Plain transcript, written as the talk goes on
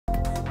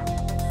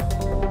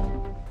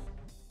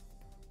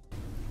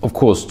of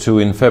course, to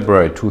in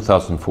February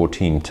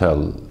 2014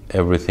 tell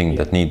everything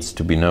that needs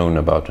to be known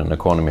about an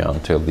economy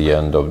until the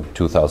end of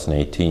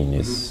 2018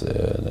 is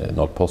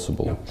not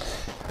possible.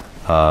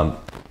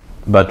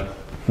 But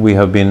we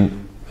have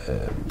been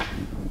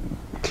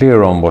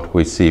clear on what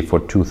we see for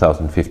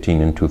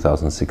 2015 and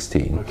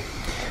 2016. Okay.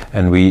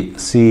 And we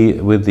see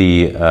with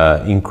the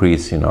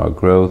increase in our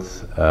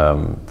growth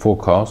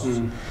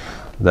forecast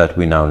that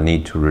we now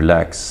need to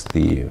relax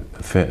the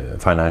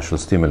financial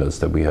stimulus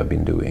that we have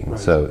been doing. Right.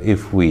 So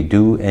if we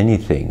do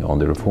anything on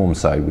the reform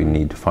side, we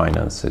need to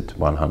finance it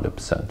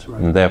 100%.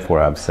 Right. And therefore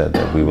I've said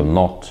that we will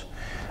not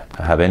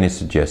have any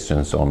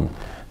suggestions on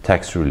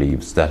tax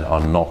reliefs that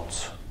are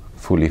not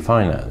fully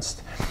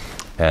financed.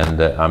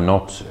 And I'm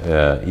not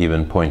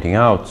even pointing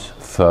out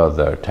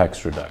further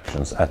tax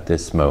reductions at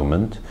this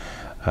moment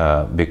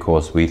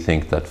because we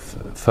think that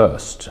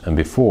first and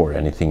before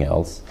anything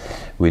else,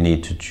 we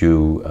need to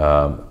do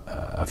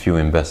a few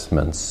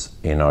investments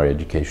in our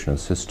educational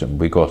system.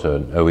 We got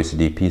an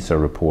OECD PISA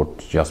report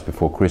just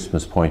before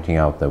Christmas pointing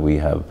out that we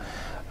have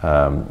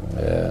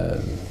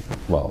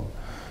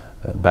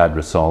bad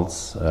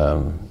results,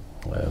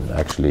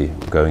 actually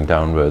going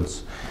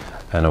downwards.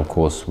 And of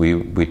course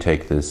we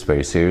take this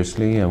very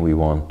seriously, and we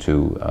want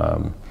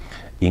to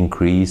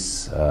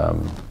increase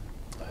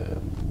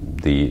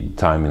the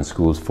time in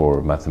schools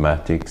for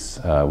mathematics.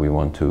 We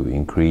want to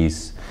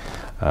increase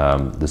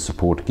the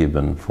support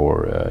given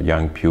for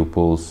young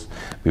pupils.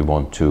 We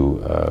want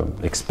to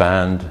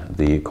expand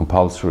the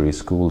compulsory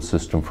school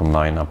system from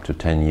 9 up to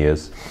 10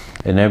 years.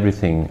 And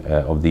everything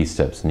of these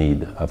steps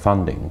need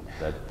funding.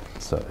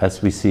 So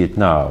as we see it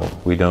now,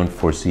 we don't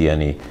foresee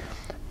any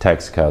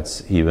tax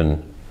cuts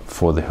even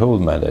for the whole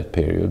mandate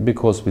period,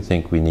 because we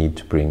think we need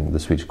to bring the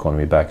Swedish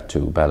economy back to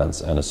balance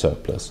and a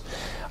surplus.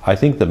 I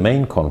think the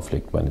main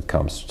conflict when it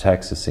comes to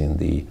taxes in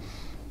the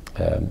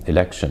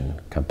election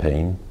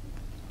campaign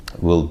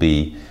will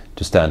be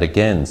to stand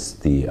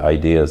against the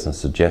ideas and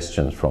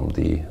suggestions from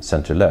the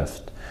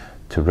center-left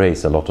to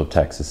raise a lot of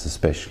taxes,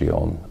 especially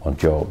on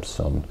jobs,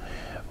 on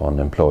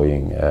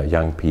employing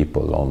young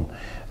people, on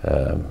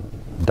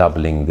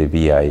doubling the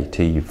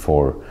VAT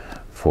for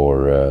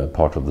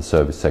part of the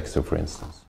service sector, for instance.